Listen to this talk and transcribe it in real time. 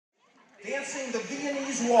Dancing the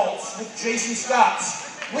Viennese Waltz with Jason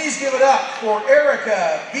Stotz. Please give it up for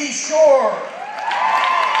Erica Beshore.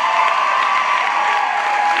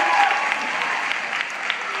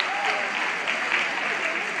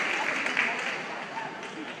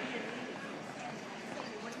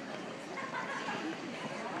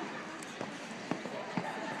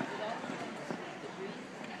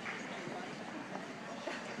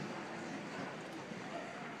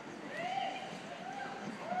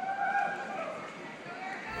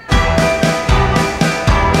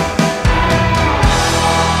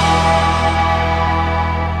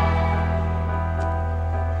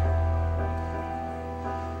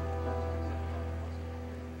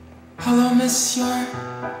 Hello, monsieur.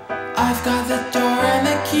 I've got the door and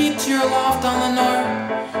the key to your loft on the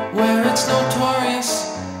north, where it's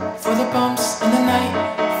notorious for the bumps in the night.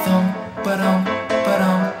 Thump, ba-dum,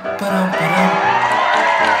 ba-dum, ba-dum, ba-dum.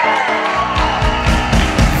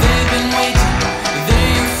 They've been waiting.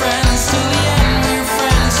 They're your friends till the end. We're your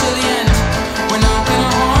friends till the end. We're not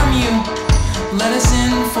gonna harm you. Let us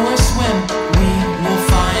in for a swim. We will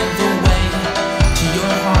find the way to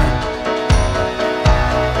your heart.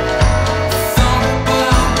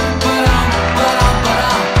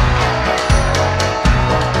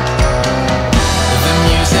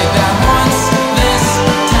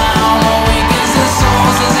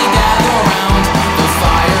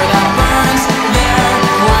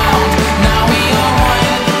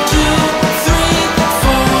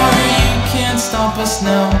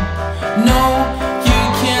 Now. No, you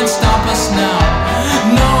can't stop us now.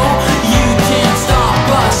 No, you can't stop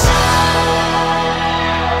us.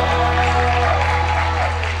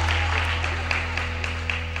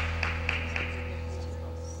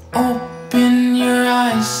 Open your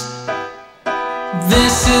eyes.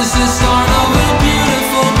 This is the start of a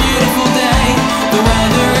beautiful, beautiful day. The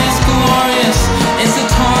weather is glorious. It's the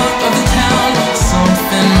talk of the town.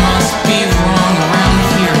 Something must be wrong around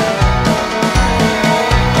here.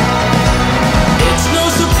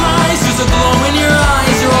 There's a glow in your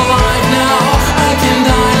eyes, you're alive now. I can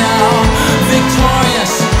die now,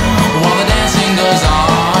 victorious, while the dancing goes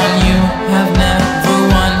on. You have never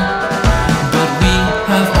won, but we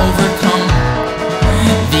have overcome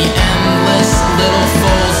the endless little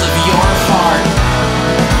folds of your heart.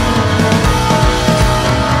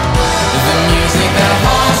 The music that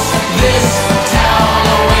haunts this town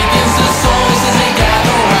awakens the souls as they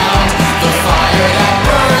gather round. The fire that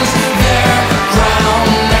burns their ground.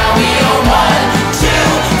 Now we are 1, 2,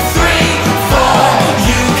 3, 4.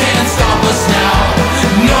 You can't stop us now.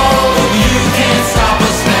 No, you can't stop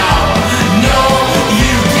us now. No,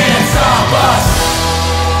 you can't stop us.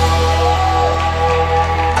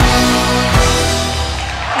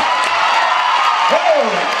 Oh,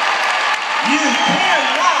 you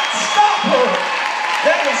cannot stop her.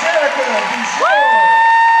 That was Erica Beshore.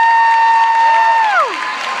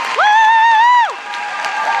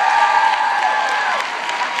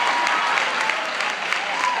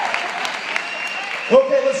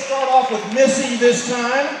 Okay, let's start off with Missy this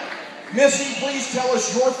time. Missy, please tell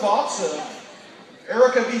us your thoughts of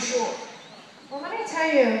Erica Beshore. Well, let me tell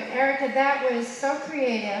you, Erica, that was so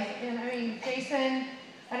creative. And I mean, Jason,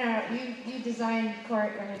 I don't know, you designed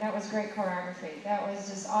that was great choreography. That was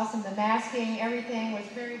just awesome. The masking, everything was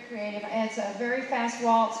very creative. It's a very fast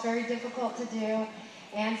waltz, very difficult to do.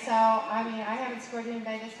 And so, I mean, I haven't scored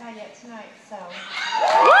anybody this high yet tonight, so.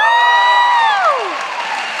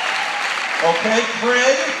 Okay,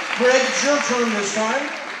 Craig, it's your turn this time.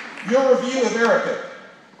 Your review of Erica.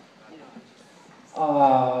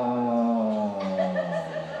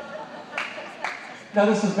 Now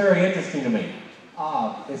this is very interesting to me.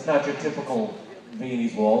 It's not your typical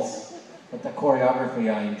Viennese Waltz, but the choreography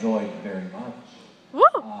I enjoyed very much.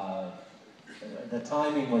 The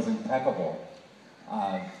timing was impeccable,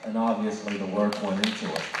 and obviously the work went into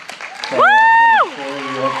it. So I'm going to score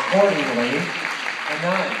you accordingly a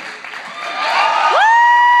 9.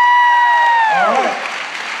 All right.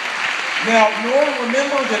 Now, Norm,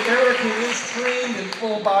 remember that Erica is trained in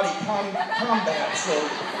full body combat, so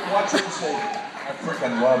watch what you say. I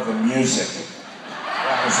freaking love the music.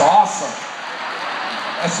 That was awesome.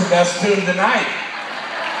 That's the best tune tonight.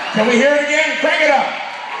 Can we hear it again? Crank it up.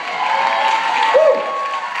 Woo!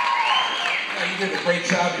 Yeah, you did a great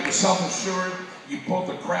job. You were self-assured. You pulled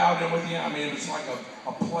the crowd in with you. I mean, it was like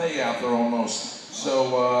a play out there almost.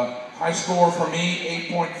 So, high score for me,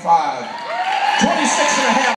 8.5. 26 and a half.